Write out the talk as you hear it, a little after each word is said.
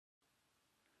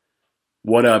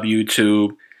What up,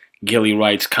 YouTube? Gilly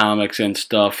writes comics and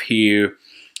stuff here.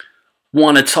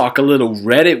 Want to talk a little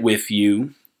Reddit with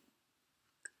you.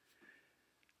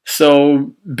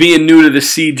 So, being new to the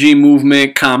CG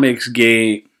movement,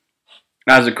 comicsgate,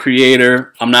 as a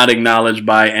creator, I'm not acknowledged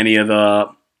by any of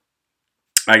the,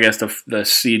 I guess, the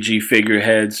CG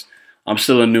figureheads. I'm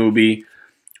still a newbie.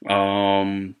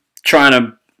 Trying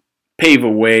to pave a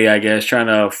way, I guess, trying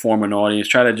to form an audience,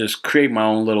 try to just create my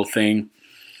own little thing.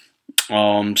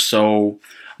 So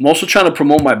I'm also trying to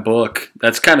promote my book.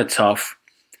 That's kind of tough.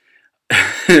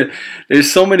 There's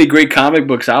so many great comic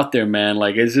books out there, man.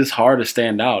 Like, it's just hard to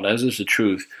stand out. That's just the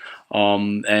truth.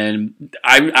 And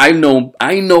I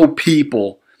know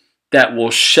people that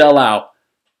will shell out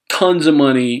tons of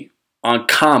money on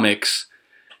comics.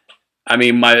 I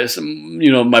mean,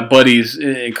 my buddies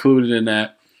included in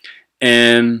that,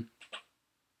 and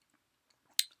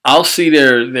I'll see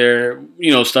their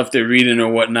stuff they're reading or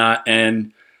whatnot,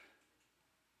 and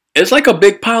it's like a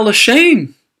big pile of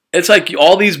shame. It's like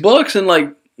all these books and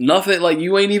like nothing, like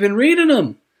you ain't even reading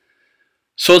them.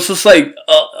 So it's just like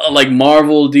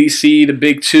Marvel, DC, the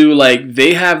big two, like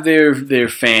they have their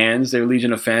fans, their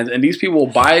legion of fans, and these people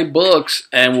will buy books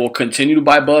and will continue to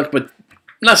buy books. But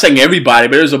I'm not saying everybody,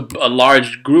 but there's a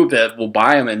large group that will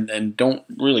buy them and don't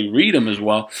really read them as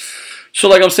well. So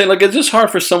like I'm saying, like it's just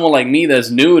hard for someone like me that's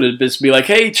new to just be like,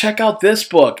 hey, check out this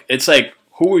book. It's like,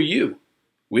 who are you?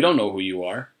 We don't know who you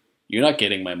are. You're not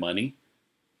getting my money.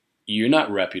 You're not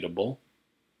reputable.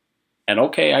 And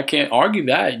okay, I can't argue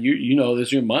that. You know,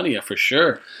 there's your money for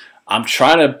sure. I'm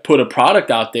trying to put a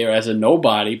product out there as a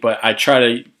nobody, but I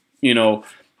try to,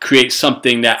 create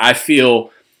something that I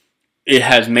feel it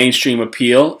has mainstream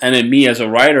appeal. And then me as a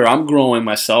writer, I'm growing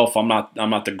myself. I'm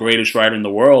not the greatest writer in the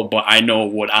world, but I know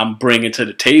what I'm bringing to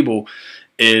the table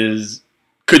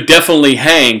could definitely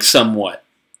hang somewhat,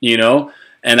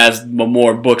 And as the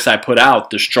more books I put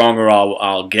out, the stronger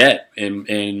I'll get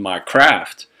in my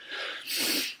craft.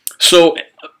 So,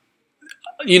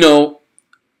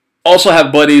 also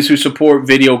have buddies who support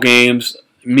video games.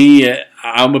 Me,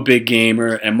 I'm a big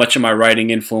gamer, and much of my writing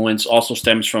influence also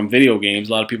stems from video games.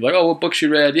 A lot of people are like, oh, what books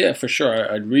you read? Yeah, for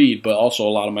sure, I'd read. But also a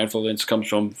lot of my influence comes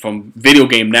from video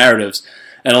game narratives.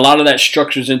 And a lot of that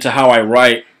structures into how I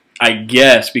write, I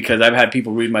guess, because I've had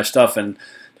people read my stuff and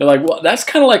they're like, well, that's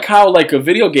kind of like how like a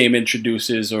video game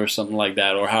introduces or something like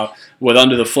that, or how with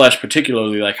Under the Flesh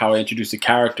particularly, like how I introduce the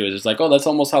characters. It's like, oh, that's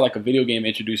almost how like a video game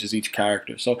introduces each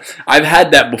character. So I've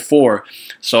had that before.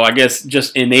 So I guess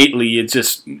just innately it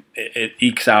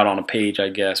ekes out on a page, I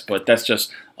guess. But that's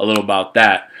just a little about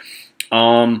that.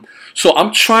 So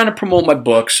I'm trying to promote my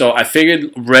book. So I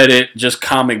figured Reddit, just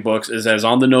comic books, is as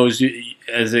on the nose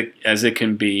as it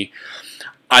can be.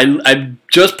 I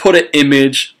just put an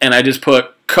image and I just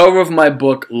put cover of my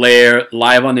book, LAIR,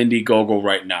 live on Indiegogo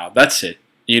right now. That's it.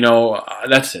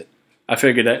 That's it. I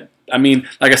figured that. I mean,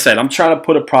 like I said, I'm trying to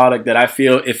put a product that I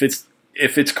feel if it's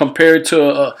compared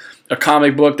to a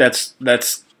comic book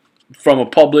that's from a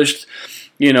published,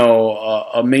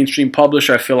 a mainstream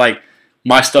publisher, I feel like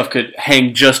my stuff could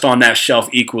hang just on that shelf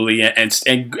equally, and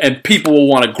people will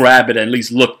want to grab it and at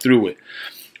least look through it.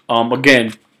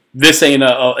 Again, this ain't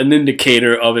an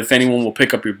indicator of if anyone will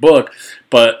pick up your book,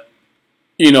 but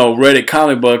Reddit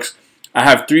comic books, I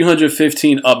have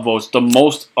 315 upvotes, the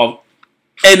most of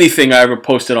anything I ever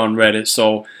posted on Reddit.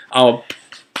 So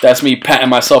that's me patting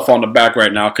myself on the back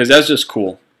right now because that's just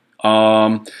cool.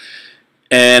 And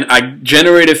I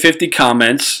generated 50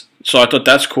 comments, so I thought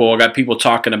that's cool. I got people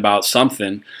talking about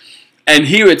something. And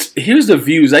here's the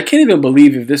views. I can't even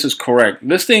believe if this is correct.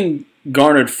 This thing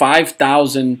garnered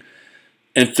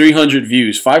 5,300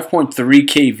 views,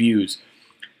 5.3K views.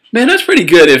 Man, that's pretty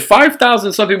good. If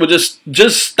 5,000, some people just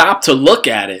stop to look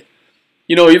at it.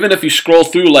 Even if you scroll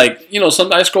through, like,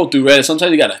 I scroll through Reddit.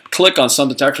 Sometimes you gotta click on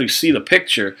something to actually see the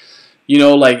picture.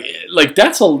 Like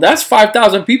that's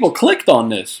 5,000 people clicked on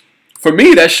this. For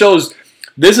me, that shows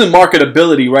this is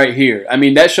marketability right here. I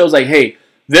mean, that shows like, hey,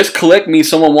 this click means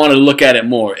someone wanted to look at it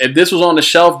more. If this was on the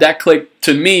shelf, that click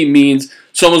to me means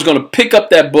someone's gonna pick up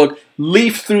that book,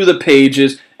 leaf through the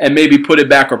pages, and maybe put it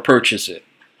back or purchase it.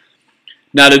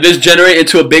 Now, did this generate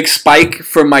into a big spike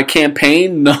for my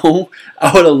campaign? No,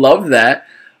 I would have loved that.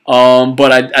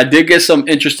 But I did get some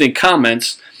interesting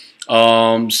comments.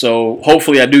 So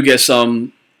hopefully I do get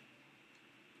some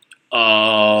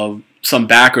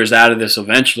backers out of this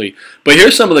eventually. But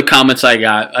here's some of the comments I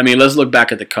got. I mean, let's look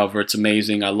back at the cover. It's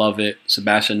amazing. I love it.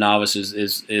 Sebastian Novice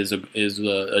is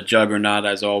a juggernaut,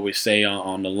 as I always say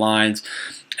on the lines.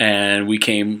 And we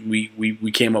came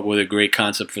up with a great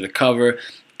concept for the cover.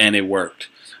 And it worked.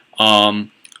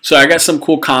 So I got some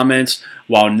cool comments.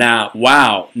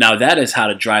 Wow, now that is how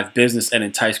to drive business and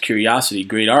entice curiosity.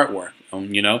 Great artwork,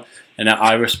 you know. And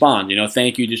I respond, you know,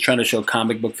 thank you. Just trying to show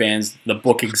comic book fans the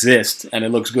book exists and it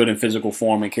looks good in physical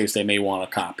form in case they may want a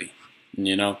copy,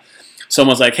 you know.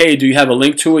 Someone's like, hey, do you have a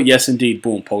link to it? Yes, indeed.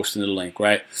 Boom, posting the link,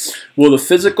 right? Will the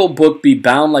physical book be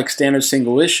bound like standard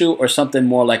single issue or something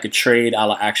more like a trade a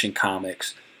la Action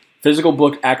Comics? Physical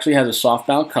book actually has a soft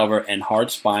bound cover and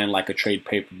hard spine like a trade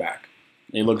paperback.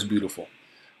 It looks beautiful.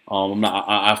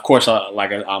 Of course,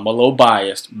 I'm a little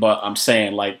biased, but I'm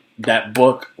saying like that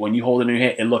book, when you hold it in your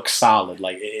hand, it looks solid.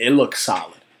 Like it looks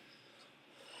solid.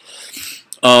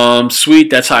 Sweet,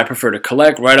 that's how I prefer to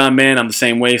collect. Right on, man. I'm the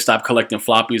same way. Stop collecting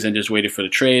floppies and just waited for the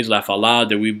trades. Laugh out loud.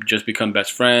 Did we just become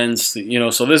best friends? You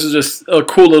know, so this is just a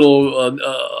cool little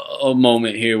a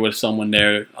moment here with someone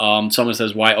there. Someone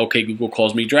says, why OK Google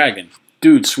calls me Dragon.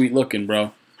 Dude, sweet looking,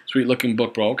 bro. Sweet looking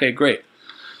book, bro. Okay, great.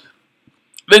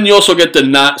 Then you also get the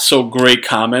not so great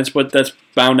comments, but that's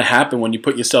bound to happen when you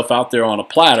put yourself out there on a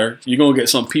platter. You're going to get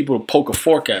some people to poke a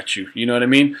fork at you. You know what I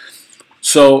mean?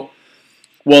 So,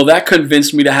 well, that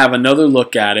convinced me to have another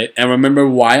look at it and remember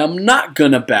why I'm not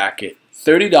going to back it.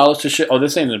 $30 to ship. Oh,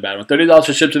 this ain't a bad one. $30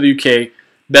 to ship to the UK.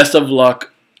 Best of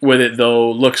luck with it, though.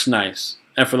 Looks nice.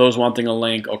 And for those wanting a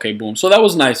link, okay, boom. So that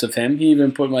was nice of him. He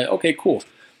even put my, okay, cool.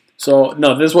 So,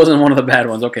 no, this wasn't one of the bad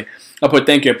ones. Okay. I put,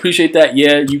 thank you. I appreciate that.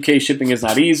 Yeah, UK shipping is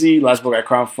not easy. Last book I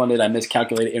crowdfunded, I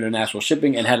miscalculated international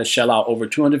shipping and had to shell out over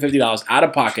 $250 out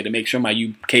of pocket to make sure my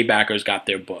UK backers got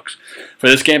their books. For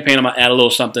this campaign, I'm going to add a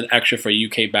little something extra for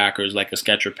UK backers, like a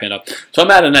sketch or pinup. So I'm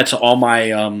adding that to all my,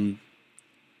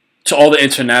 to all the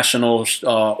international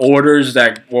orders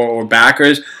that or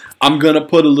backers. I'm going to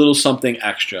put a little something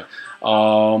extra.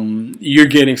 You're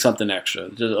getting something extra.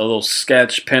 Just a little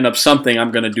sketch, pinup, something I'm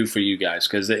going to do for you guys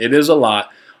because it is a lot.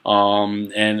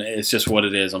 And it's just what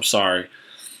it is. I'm sorry.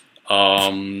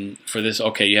 For this,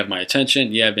 okay, you have my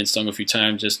attention. Yeah, I've been stung a few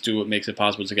times. Just do what makes it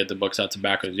possible to get the books out to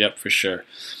backers. Yep, for sure.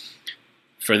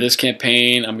 For this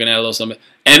campaign, I'm going to add a little something.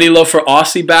 Any love for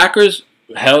Aussie backers?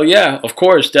 Hell yeah, of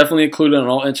course. Definitely included on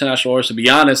all international orders. To be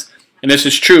honest, and this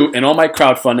is true, in all my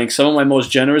crowdfunding, some of my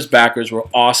most generous backers were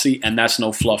Aussie, and that's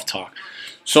no fluff talk.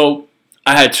 So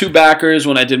I had 2 backers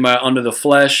when I did my Under the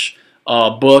Flesh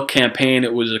book campaign.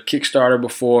 It was a Kickstarter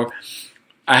before.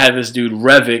 I had this dude,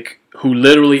 Revik, who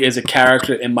literally is a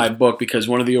character in my book because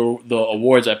one of the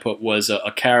awards I put was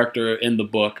a character in the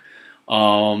book.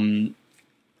 And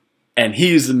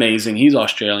he's amazing. He's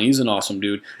Australian. He's an awesome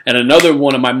dude. And another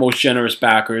one of my most generous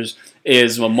backers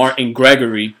is Martin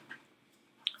Gregory.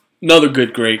 Another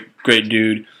good, great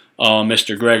dude,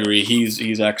 Mr. Gregory.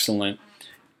 He's excellent.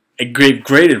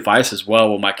 Great advice as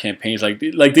well with my campaigns. Like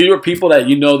these are people that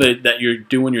you know that you're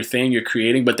doing your thing, you're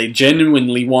creating, but they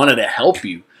genuinely wanted to help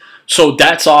you. So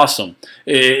that's awesome.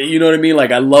 You know what I mean?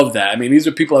 Like I love that. I mean, these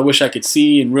are people I wish I could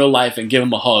see in real life and give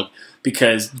them a hug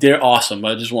because they're awesome.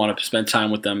 I just want to spend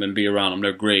time with them and be around them.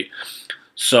 They're great.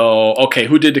 So, okay,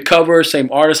 who did the cover? Same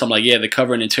artist. I'm like, yeah, the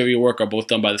cover and interior work are both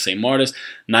done by the same artist.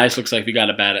 Nice. Looks like you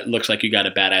got a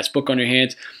badass book on your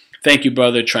hands. Thank you,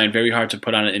 brother. Trying very hard to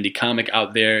put on an indie comic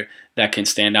out there that can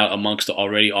stand out amongst the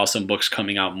already awesome books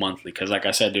coming out monthly. Because, like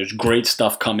I said, there's great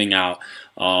stuff coming out,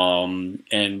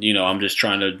 and you know, I'm just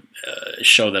trying to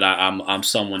show that I'm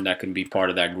someone that can be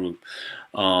part of that group.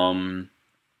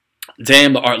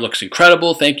 Damn, the art looks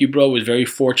incredible. Thank you, bro. Was very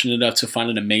fortunate enough to find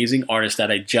an amazing artist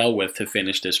that I gel with to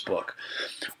finish this book.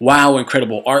 Wow,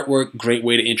 incredible artwork. Great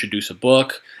way to introduce a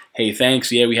book. Hey,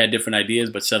 thanks. Yeah, we had different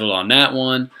ideas, but settled on that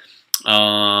one.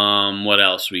 What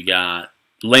else we got?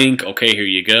 Link. Okay, here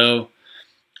you go.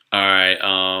 All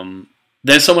right.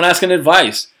 Then someone asking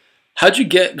advice. How'd you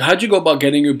go about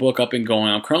getting your book up and going?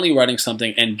 I'm currently writing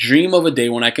something and dream of a day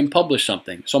when I can publish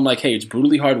something. So I'm like, hey, it's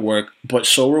brutally hard work, but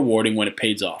so rewarding when it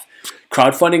pays off.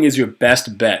 Crowdfunding is your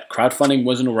best bet. Crowdfunding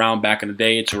wasn't around back in the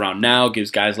day. It's around now. It gives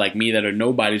guys like me that are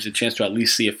nobodies a chance to at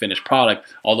least see a finished product.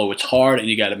 Although it's hard and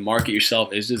you got to market yourself.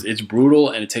 It's brutal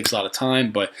and it takes a lot of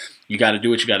time, but you got to do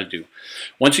what you got to do.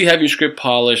 Once you have your script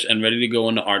polished and ready to go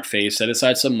into art phase, set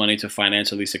aside some money to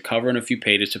finance at least a cover and a few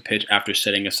pages to pitch after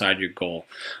setting aside your goal.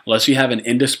 Unless you have an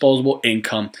indisposable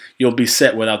income, you'll be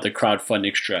set without the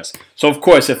crowdfunding stress. So of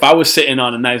course, if I was sitting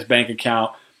on a nice bank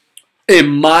account, in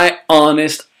my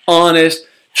honest,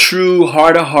 true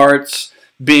heart of hearts,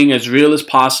 being as real as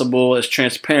possible, as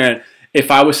transparent, if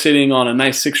I was sitting on a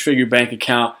nice 6-figure bank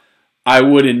account, I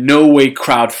would in no way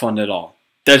crowdfund at all.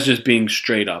 That's just being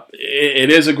straight up.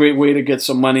 It is a great way to get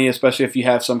some money, especially if you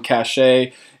have some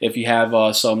cachet, if you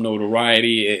have some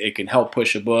notoriety. It can help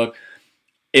push a book.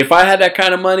 If I had that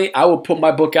kind of money, I would put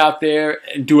my book out there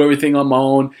and do everything on my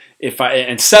own. if I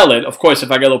and sell it, of course,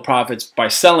 if I get little profits by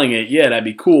selling it, yeah, that'd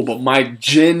be cool. But my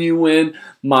genuine,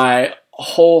 my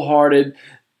wholehearted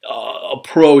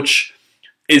approach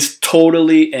is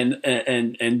totally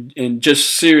and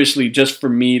just seriously just for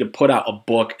me to put out a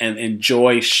book and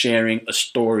enjoy sharing a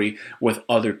story with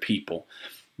other people.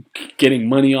 Getting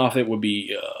money off it would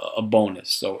be a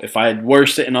bonus. So if I were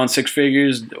sitting on 6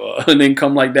 figures, an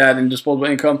income like that, and disposable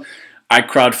income, I'd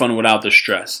crowdfund without the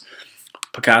stress.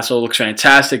 Picasso looks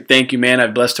fantastic. Thank you, man.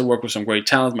 I'm blessed to work with some great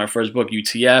talents. My first book,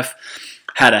 UTF,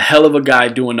 had a hell of a guy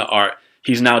doing the art.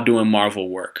 He's now doing Marvel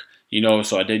work. You know,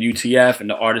 so I did UTF, and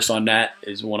the artist on that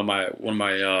is one of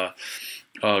my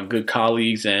good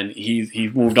colleagues, and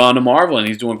he's moved on to Marvel, and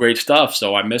he's doing great stuff.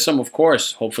 So I miss him, of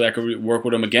course. Hopefully I could work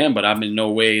with him again, but I'm in no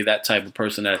way that type of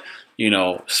person that, you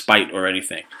know, spite or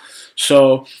anything.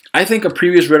 So I think a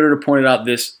previous Redditor pointed out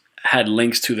this had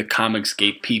links to the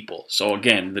comicsgate people. So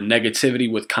again, the negativity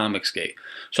with comicsgate.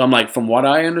 So I'm like, from what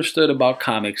I understood about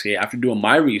comicsgate after doing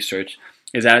my research,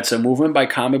 is that it's a movement by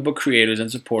comic book creators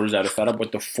and supporters that are fed up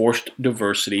with the forced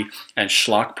diversity and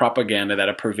schlock propaganda that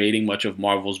are pervading much of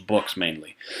Marvel's books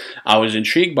mainly. I was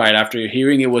intrigued by it after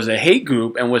hearing it was a hate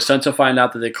group and was sent to find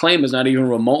out that the claim is not even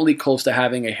remotely close to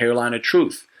having a hairline of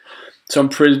truth. Some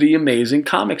pretty amazing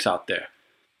comics out there.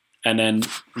 And then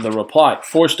the reply,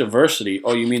 forced diversity,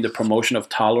 oh, you mean the promotion of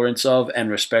tolerance of and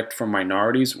respect for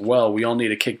minorities? Well, we all need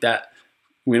to kick that.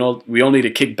 We all need to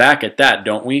kick back at that,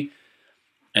 don't we?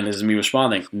 And this is me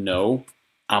responding, no,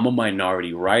 I'm a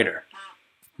minority writer.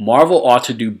 Marvel ought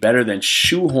to do better than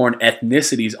shoehorn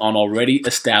ethnicities on already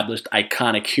established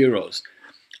iconic heroes.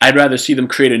 I'd rather see them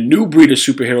create a new breed of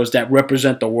superheroes that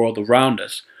represent the world around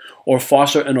us, or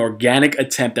foster an organic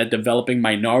attempt at developing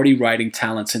minority writing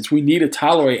talent, since we need to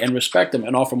tolerate and respect them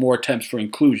and offer more attempts for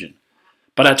inclusion.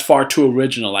 But that's far too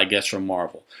original, I guess, from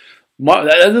Marvel.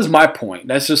 That is my point.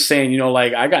 That's just saying, you know,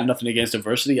 like, I got nothing against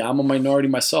diversity. I'm a minority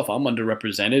myself. I'm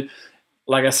underrepresented.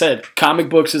 Like I said, comic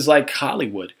books is like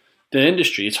Hollywood, the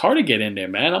industry. It's hard to get in there,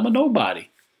 man. I'm a nobody.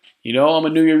 You know, I'm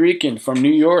a New Yorican from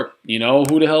New York. You know,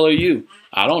 who the hell are you?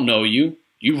 I don't know you.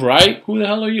 You write? Who the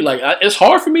hell are you? Like, it's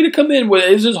hard for me to come in with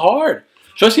it. It's just hard.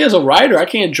 Especially as a writer, I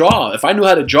can't draw. If I knew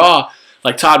how to draw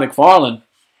like Todd McFarlane,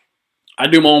 I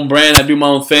do my own brand, I do my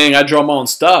own thing, I draw my own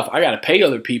stuff. I gotta pay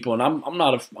other people, and I'm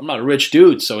not a rich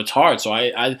dude, so it's hard. So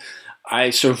I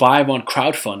survive on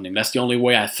crowdfunding. That's the only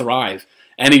way I thrive.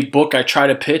 Any book I try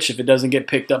to pitch, if it doesn't get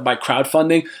picked up by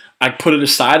crowdfunding, I put it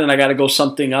aside and I gotta go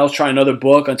something else, try another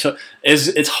book until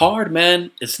it's hard, man.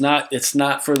 It's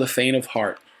not for the faint of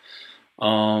heart.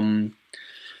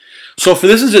 So for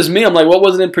this is just me. I'm like, what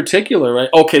was it in particular, right?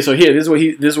 Okay, so here, this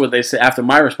is what they say after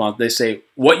my response. They say,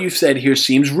 what you said here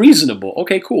seems reasonable.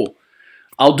 Okay, cool.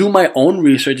 I'll do my own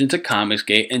research into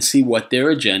comicsgate and see what their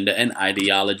agenda and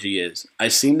ideology is. I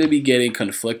seem to be getting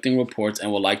conflicting reports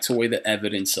and would like to weigh the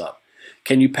evidence up.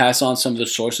 Can you pass on some of the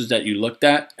sources that you looked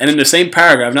at? And in the same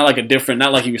paragraph, not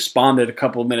like he responded a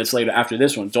couple of minutes later after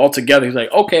this one. It's all together. He's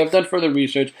like, okay, I've done further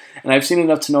research, and I've seen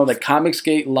enough to know that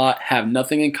comicsgate lot have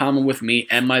nothing in common with me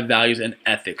and my values and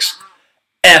ethics.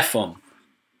 F them.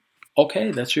 Okay,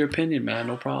 that's your opinion, man.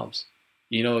 No problems.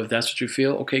 You know, if that's what you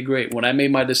feel, okay, great. When I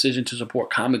made my decision to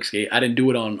support comicsgate, I didn't do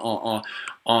it on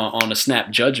a snap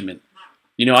judgment.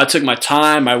 You know, I took my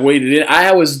time, I waited in.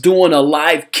 I was doing a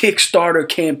live Kickstarter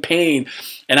campaign,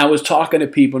 and I was talking to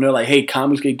people, and they're like, hey,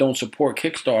 comicsgate don't support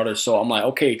Kickstarter. So I'm like,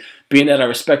 okay, being that I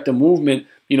respect the movement,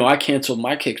 you know, I canceled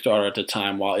my Kickstarter at the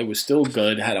time while it was still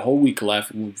good. Had a whole week left.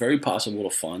 It was very possible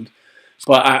to fund.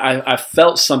 But I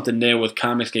felt something there with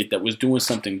comicsgate that was doing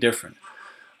something different.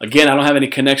 Again, I don't have any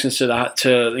connections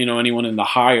to you know, anyone in the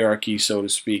hierarchy, so to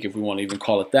speak, if we want to even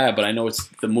call it that. But I know it's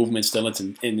the movement still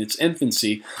in its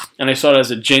infancy, and I saw it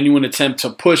as a genuine attempt to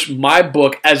push my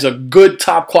book as a good,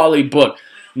 top quality book,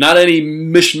 not any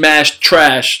mishmash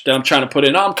trash that I'm trying to put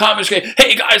in. Oh, I'm Comicsgate.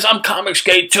 Hey guys, I'm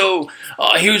Comicsgate too.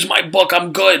 Here's my book.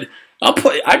 I'm good.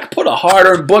 I could put a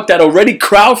hard-earned book that already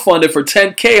crowdfunded for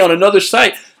 $10K on another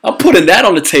site. I'm putting that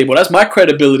on the table. That's my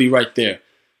credibility right there.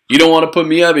 You don't want to put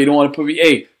me up. You don't want to put me.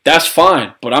 Hey, that's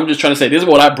fine. But I'm just trying to say this is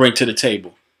what I bring to the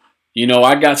table. You know,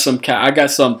 I got some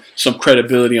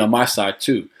credibility on my side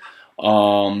too.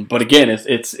 But again,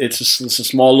 it's a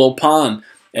small little pond,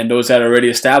 and those that are already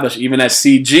established, even as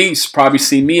CGs, probably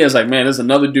see me as like, man, there's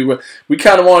another dude. We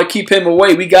kind of want to keep him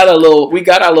away. We got our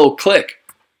little clique.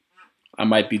 I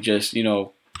might be just, you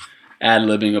know,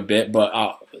 ad-libbing a bit,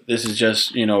 but this is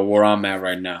just, you know, where I'm at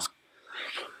right now.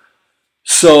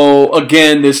 So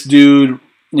again, this dude,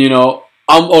 you know,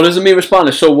 oh, this is me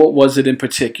responding. So what was it in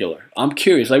particular? I'm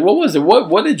curious. Like, what was it?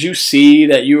 What did you see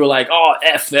that you were like, oh,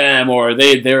 F them, or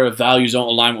their values don't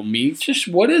align with me? Just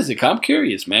what is it? I'm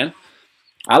curious, man.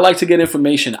 I like to get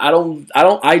information.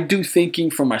 I do thinking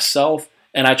for myself,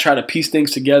 and I try to piece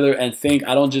things together and think.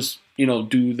 I don't just,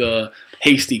 do the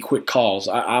hasty quick calls.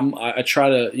 I try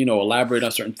to, elaborate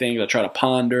on certain things. I try to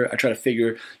ponder. I try to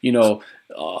figure,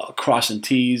 crossing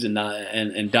T's and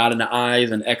dotting the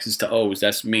I's and X's to O's.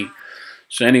 That's me.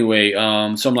 So anyway,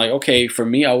 so I'm like, okay, for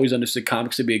me, I always understood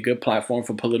comics to be a good platform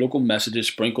for political messages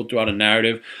sprinkled throughout a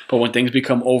narrative. But when things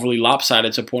become overly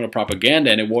lopsided to the point of propaganda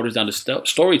and it waters down the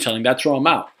storytelling, that's where I'm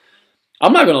out.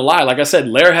 I'm not going to lie. Like I said,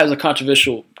 LAIR has a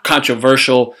controversial,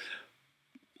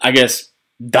 I guess,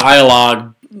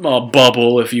 dialogue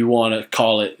bubble, if you want to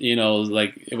call it.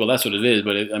 Well, that's what it is.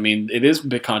 But it is a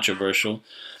bit controversial.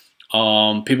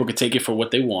 People can take it for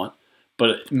what they want.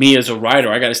 But me as a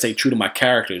writer, I got to stay true to my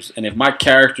characters. And if my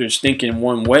character is thinking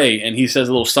one way and he says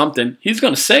a little something, he's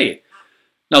going to say it.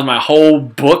 Now, is my whole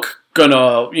book going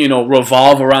to,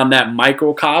 revolve around that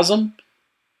microcosm?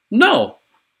 No.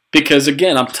 Because,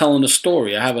 again, I'm telling a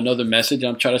story. I have another message.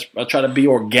 I try to be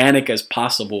organic as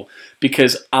possible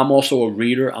because I'm also a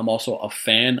reader. I'm also a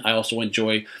fan. I also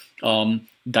enjoy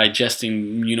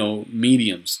digesting,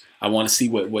 mediums. I want to see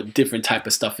what different type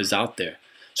of stuff is out there.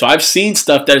 So I've seen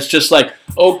stuff that's just like,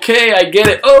 okay, I get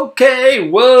it. Okay,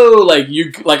 whoa, I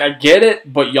get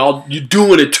it, but you're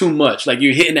doing it too much. Like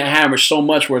you're hitting the hammer so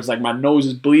much where it's like my nose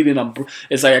is bleeding.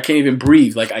 It's like I can't even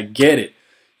breathe. Like I get it.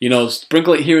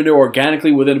 Sprinkle it here and there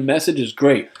organically within a message is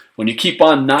great. When you keep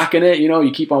on knocking it,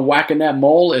 you keep on whacking that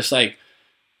mole. It's like,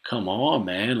 come on,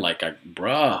 man,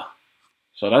 bruh.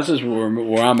 So that's just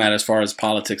where I'm at as far as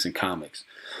politics and comics.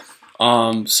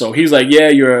 So he's like, yeah,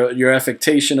 your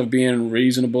affectation of being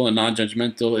reasonable and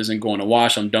non-judgmental isn't going to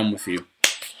wash. I'm done with you.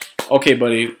 Okay,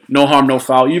 buddy. No harm, no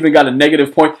foul. You even got a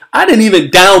negative point. I didn't even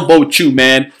downvote you,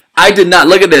 man. I did not.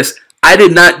 Look at this. I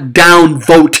did not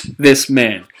downvote this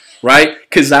man, right?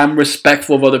 Because I'm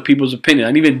respectful of other people's opinion.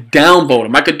 I didn't even downvote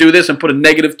him. I could do this and put a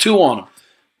 -2 on him.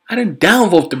 I didn't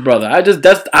downvote the brother. I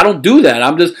don't do that.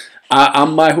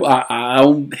 I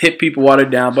don't hit people while they're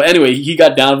down. But anyway, he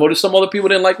got downvoted. Some other people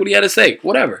didn't like what he had to say.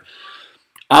 Whatever.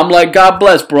 I'm like, God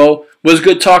bless, bro. Was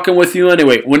good talking with you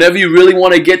anyway. Whenever you really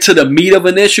want to get to the meat of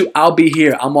an issue, I'll be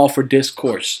here. I'm all for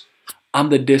discourse. I'm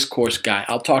the discourse guy.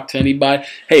 I'll talk to anybody.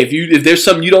 Hey, if there's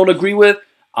something you don't agree with,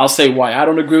 I'll say why I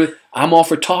don't agree with. I'm all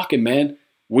for talking, man.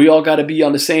 We all got to be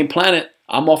on the same planet.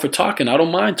 I'm all for talking. I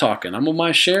don't mind talking. I don't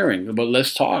mind sharing. But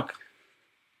let's talk.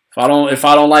 If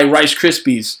I don't like Rice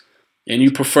Krispies and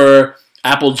you prefer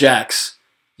Apple Jacks,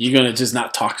 you're going to just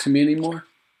not talk to me anymore?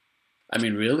 I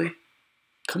mean, really?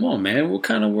 Come on, man. What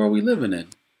kind of world are we living in?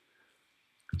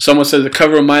 Someone says the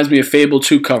cover reminds me of Fable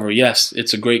 2 cover. Yes,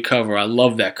 it's a great cover. I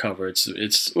love that cover.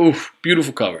 It's oof,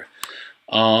 beautiful cover.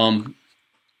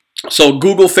 So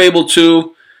Google Fable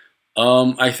 2.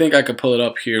 I think I could pull it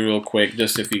up here real quick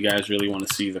just if you guys really want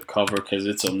to see the cover because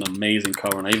it's an amazing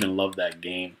cover and I even love that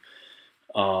game.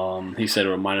 He said it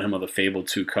reminded him of the Fable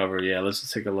 2 cover. Yeah, let's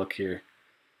just take a look here.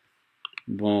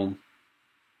 Boom.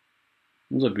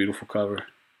 It was a beautiful cover.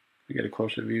 We get a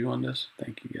closer view on this.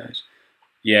 Thank you guys.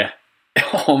 Yeah.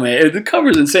 Oh man, the cover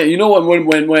is insane. You know what?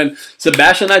 When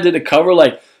Sebastian and I did the cover,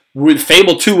 like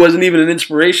Fable 2 wasn't even an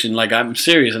inspiration. Like I'm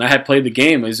serious, and I had played the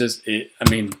game. It's just, I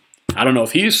mean, I don't know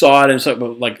if he saw it and stuff,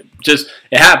 but like just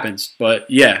it happens. But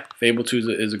yeah, Fable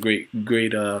 2 is a great.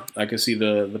 I can see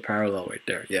the parallel right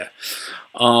there. Yeah.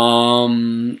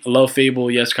 Love Fable.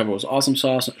 Yes, cover was awesome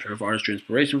sauce. Not sure if artist drew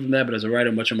inspiration from that, but as a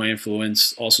writer, much of my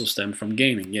influence also stemmed from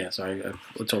gaming. Yeah, so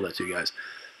I told that to you guys.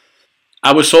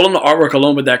 I was sold on the artwork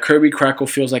alone, but that Kirby Crackle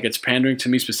feels like it's pandering to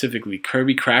me specifically.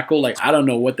 Kirby Crackle, like I don't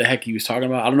know what the heck he was talking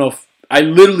about. I don't know if I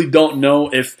literally don't know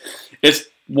if it's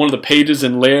one of the pages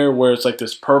in LAIR where it's like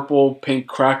this purple pink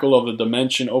crackle of the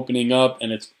dimension opening up,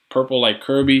 and it's purple like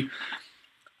Kirby.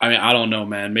 I mean, I don't know,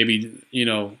 man. Maybe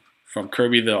from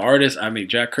Kirby the artist. I mean,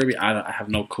 Jack Kirby. I have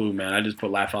no clue, man. I just put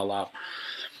laugh out loud.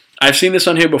 I've seen this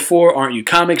on here before. Aren't you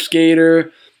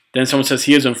comicsgater? Then someone says,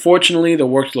 he is unfortunately, the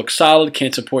works look solid,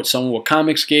 can't support someone with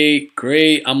comicsgate.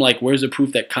 Great. I'm like, where's the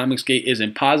proof that comicsgate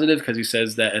isn't positive? Because he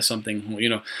says that as something,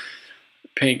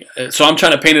 pink. So I'm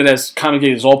trying to paint it as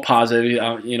comicsgate is all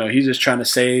positive. He's just trying to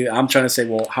say, I'm trying to say,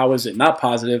 well, how is it not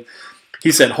positive?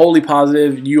 He said, wholly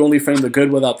positive. You only frame the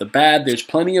good without the bad. There's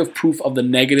plenty of proof of the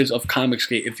negatives of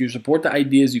comicsgate. If you support the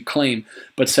ideas you claim,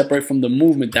 but separate from the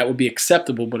movement, that would be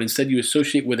acceptable. But instead you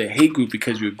associate with a hate group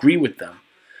because you agree with them.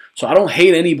 So I don't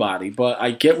hate anybody, but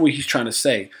I get what he's trying to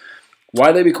say. Why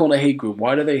are they be called a hate group?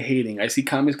 Why are they hating? I see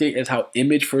comicsgate as how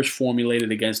Image first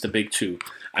formulated against the big two.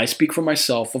 I speak for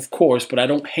myself, of course, but I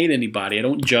don't hate anybody. I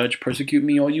don't judge. Persecute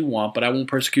me all you want, but I won't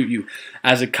persecute you.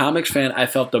 As a comics fan, I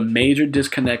felt a major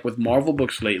disconnect with Marvel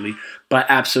books lately, but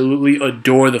absolutely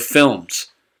adore the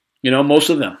films. You know, most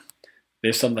of them.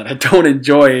 There's some that I don't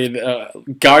enjoy.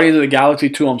 Guardians of the Galaxy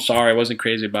 2, I'm sorry, I wasn't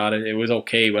crazy about it. It was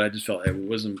okay, but I just felt it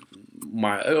wasn't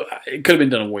my. It could have been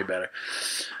done way better.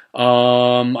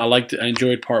 I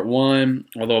enjoyed part one,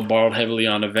 although it borrowed heavily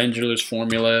on Avengers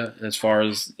formula as far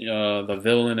as the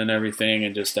villain and everything,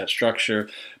 and just that structure.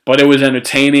 But it was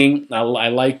entertaining. I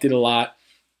liked it a lot.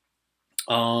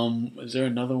 Is there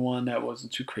another one that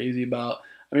wasn't too crazy about?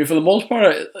 I mean, for the most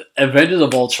part, Avengers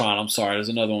of Ultron, I'm sorry, there's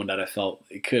another one that I felt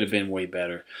it could have been way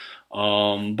better.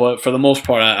 But for the most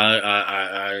part,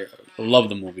 I love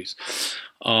the movies.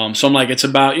 So I'm like, it's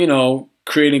about,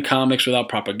 creating comics without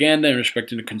propaganda and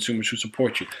respecting the consumers who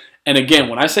support you. And again,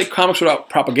 when I say comics without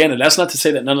propaganda, that's not to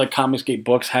say that none of the comicsgate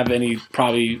books have any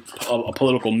probably a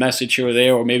political message here or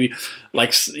there, or maybe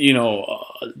like,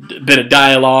 a bit of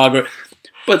dialogue.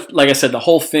 But like I said, the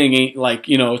whole thing ain't like,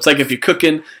 it's like if you're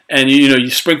cooking and, you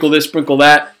sprinkle this, sprinkle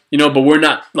that, but we're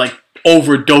not like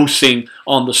overdosing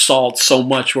on the salt so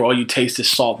much where all you taste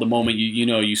is salt the moment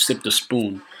you sip the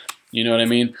spoon. You know what I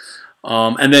mean?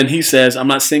 And then he says, I'm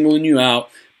not singling you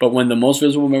out, but when the most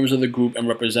visible members of the group and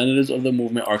representatives of the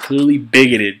movement are clearly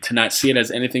bigoted to not see it as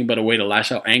anything but a way to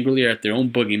lash out angrily at their own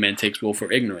boogeyman takes will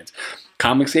for ignorance.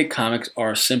 Comicsgate comics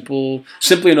are simply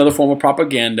another form of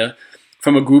propaganda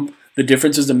from a group. The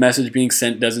difference is the message being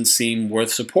sent doesn't seem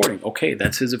worth supporting. Okay,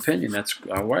 that's his opinion. That's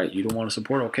all right. You don't want to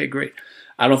support? Okay, great.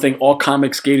 I don't think all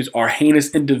comicsgaters are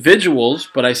heinous individuals,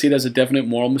 but I see it as a definite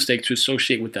moral mistake to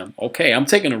associate with them. Okay, I'm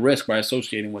taking a risk by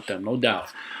associating with them, no doubt.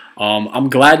 I'm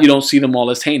glad you don't see them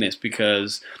all as heinous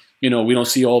because, we don't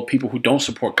see all people who don't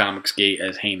support Comicsgate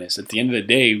as heinous. At the end of the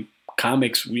day,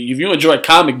 comics, if you enjoy a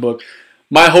comic book,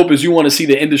 my hope is you want to see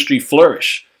the industry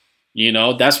flourish.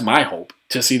 That's my hope,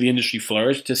 to see the industry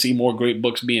flourish, to see more great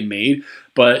books being made.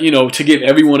 But, to give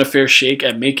everyone a fair shake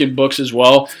at making books as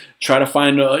well. Try to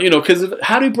find, because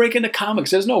how do you break into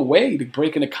comics? There's no way to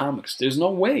break into comics. There's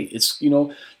no way. It's,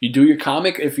 you do your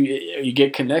comic. If you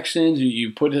get connections,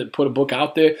 you put a book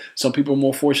out there. Some people are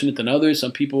more fortunate than others.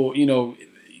 Some people,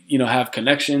 have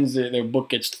connections. Their book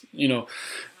gets,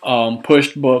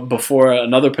 pushed before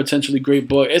another potentially great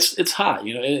book. It's hot.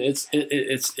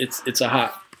 It's a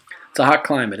hot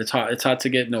climate. It's hot to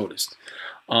get noticed.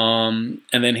 And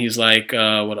then he's like,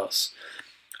 what else?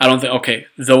 I don't think, okay,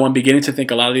 though I'm beginning to think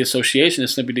a lot of the association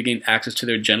is simply to gain access to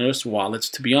their generous wallets,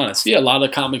 to be honest. Yeah, a lot of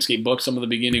the Comicsgate books, some of the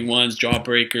beginning ones,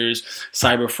 Jawbreakers,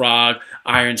 Cyberfrog,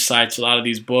 Iron Sights, a lot of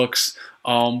these books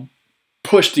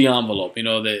push the envelope.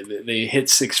 They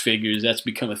hit six figures. That's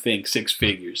become a thing, six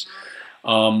figures.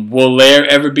 Will LAIR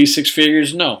ever be six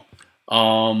figures? No.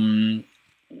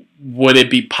 Would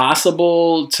it be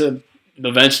possible to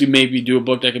eventually maybe do a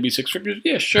book that could be six figures?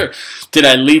 Yeah, sure. Did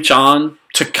I leech on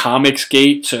to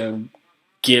Comicsgate to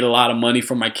get a lot of money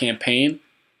for my campaign?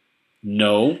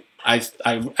 No.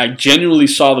 I genuinely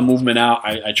saw the movement out.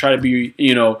 I try to be,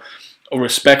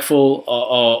 respectful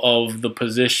of the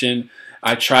position.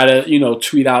 I try to,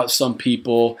 tweet out some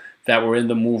people that were in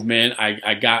the movement.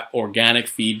 I got organic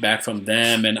feedback from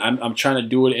them, and I'm trying to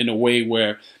do it in a way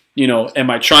where, am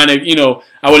I trying to,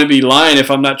 I wouldn't be lying if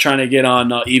I'm not trying to get on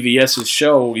EVS's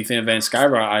show, Ethan Van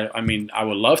Sciver. I mean, I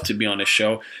would love to be on his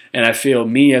show. And I feel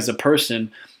me as a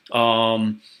person,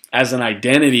 as an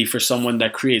identity for someone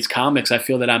that creates comics, I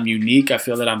feel that I'm unique. I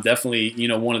feel that I'm definitely,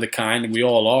 one of the kind. We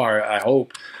all are, I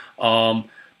hope.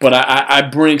 But I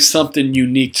bring something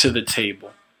unique to the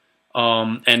table.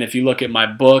 And if you look at my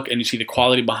book and you see the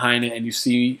quality behind it and you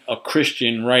see a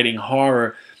Christian writing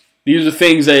horror, these are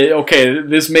things that, okay,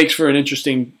 this makes for an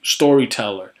interesting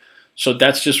storyteller. So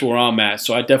that's just where I'm at.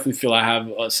 So I definitely feel I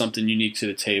have something unique to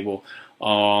the table.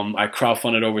 I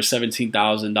crowdfunded over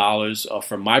 $17,000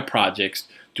 for my projects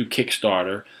through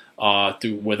Kickstarter,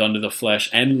 with Under the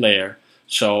Flesh and LAIR.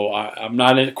 So I'm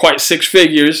not in quite six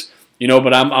figures,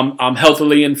 but I'm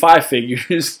healthily in five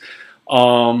figures.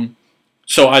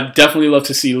 So I'd definitely love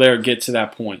to see LAIR get to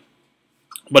that point.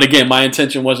 But again, my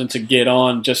intention wasn't to get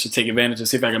on just to take advantage and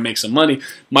see if I can make some money.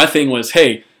 My thing was,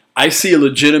 hey, I see a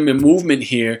legitimate movement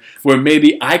here where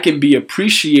maybe I can be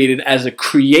appreciated as a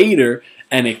creator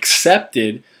and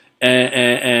accepted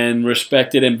and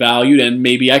respected and valued, and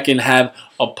maybe I can have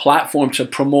a platform to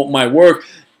promote my work,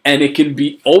 and it can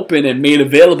be open and made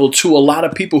available to a lot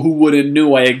of people who wouldn't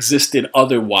knew I existed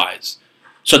otherwise.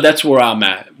 So that's where I'm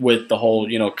at with the whole,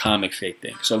 Comicsgate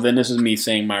thing. So then this is me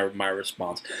saying my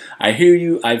response. I hear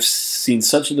you. I've seen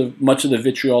much of the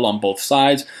vitriol on both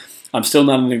sides. I'm still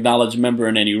not an acknowledged member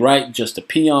in any right, just a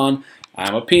peon.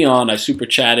 I'm a peon. I super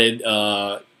chatted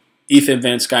Ethan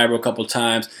Van Sciver a couple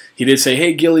times. He did say,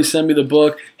 hey, Gilly, send me the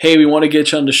book. Hey, we want to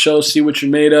get you on the show, see what you're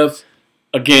made of.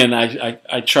 Again,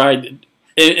 I tried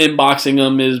inboxing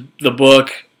him the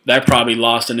book. that probably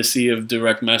lost in the sea of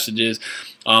direct messages.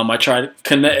 I tried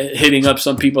hitting up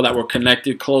some people that were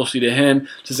connected closely to him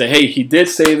to say, hey, he did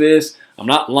say this. I'm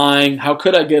not lying. How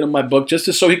could I get him my book?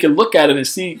 Just so he can look at it and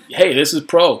see, hey, this is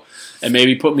pro, and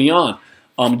maybe put me on.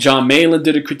 John Malin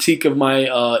did a critique of my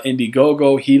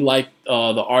Indiegogo. He liked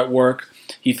the artwork.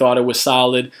 He thought it was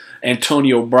solid.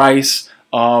 Antonio Bryce,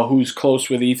 who's close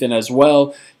with Ethan as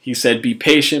well, he said be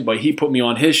patient, but he put me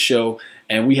on his show,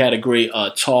 and we had a great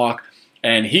talk.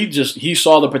 And he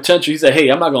saw the potential. He said, hey,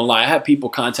 I'm not gonna lie, I had people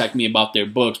contact me about their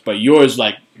books, but yours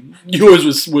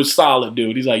was solid,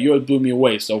 dude. He's like, yours blew me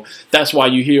away. So that's why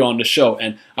you're here on the show,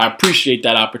 and I appreciate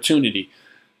that opportunity.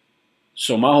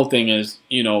 So my whole thing is,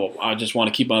 you know, I just want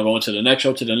to keep on going to the next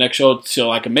show,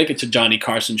 till I can make it to Johnny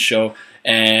Carson's show,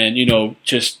 and, you know,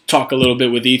 just talk a little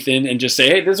bit with Ethan and just say,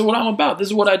 hey, this is what I'm about. This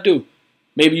is what I do.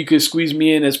 Maybe you could squeeze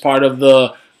me in as part of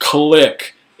the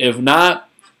clique. If not,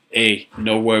 hey,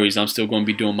 no worries. I'm still going to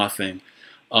be doing my thing.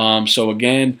 So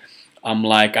again, I'm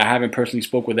like, I haven't personally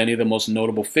spoke with any of the most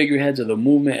notable figureheads of the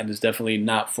movement, and it's definitely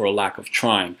not for a lack of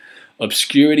trying.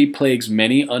 Obscurity plagues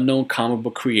many unknown comic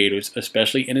book creators,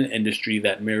 especially in an industry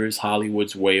that mirrors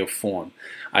Hollywood's way of form.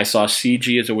 I saw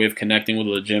CG as a way of connecting with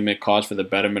a legitimate cause for the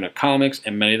betterment of comics,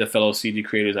 and many of the fellow CG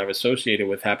creators I've associated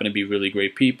with happen to be really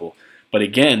great people. But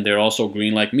again, they're also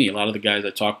green like me. A lot of the guys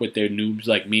I talk with, they're noobs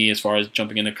like me as far as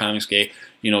jumping into comicsgate.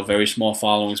 You know, very small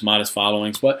followings, modest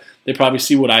followings, but they probably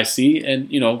see what I see,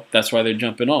 and, you know, that's why they're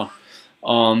jumping on.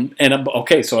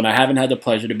 Okay, so I haven't had the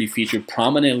pleasure to be featured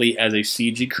prominently as a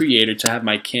CG creator to have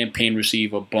my campaign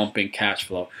receive a bump in cash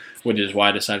flow, which is why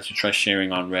I decided to try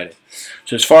sharing on Reddit.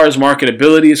 So as far as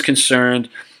marketability is concerned,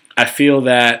 I feel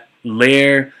that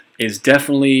LAIR is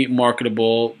definitely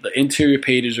marketable. The interior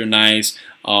pages are nice.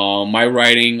 My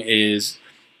writing is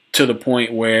to the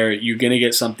point where you're going to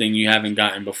get something you haven't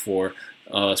gotten before,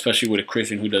 especially with a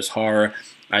Christian who does horror.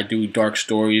 I do dark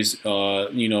stories,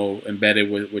 you know,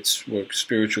 embedded with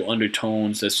spiritual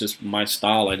undertones. That's just my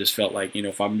style. I just felt like, you know,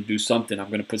 if I'm going to do something, I'm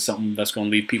going to put something that's going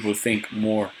to lead people to think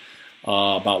more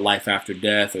about life after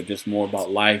death, or just more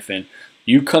about life. And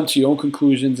you come to your own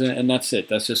conclusions, and that's it.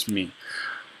 That's just me.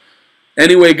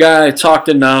 Anyway, guys, I talked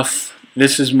enough.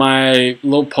 This is my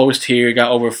little post here.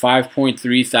 Got over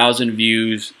 5.3 thousand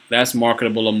views. That's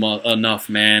marketable enough,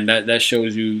 man. That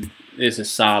shows you this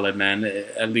is solid, man.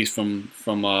 At least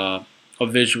from a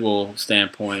visual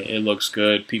standpoint, it looks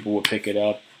good. People will pick it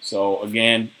up. So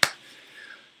again,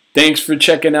 thanks for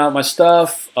checking out my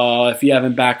stuff. If you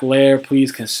haven't backed LAIR,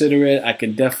 please consider it. I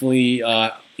can definitely,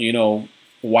 you know,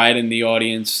 widen the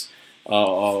audience.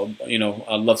 You know,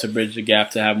 I'd love to bridge the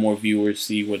gap to have more viewers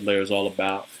see what LAIR is all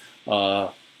about.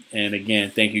 And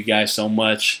again, thank you guys so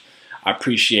much. I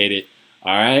appreciate it.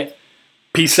 All right.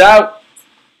 Peace out.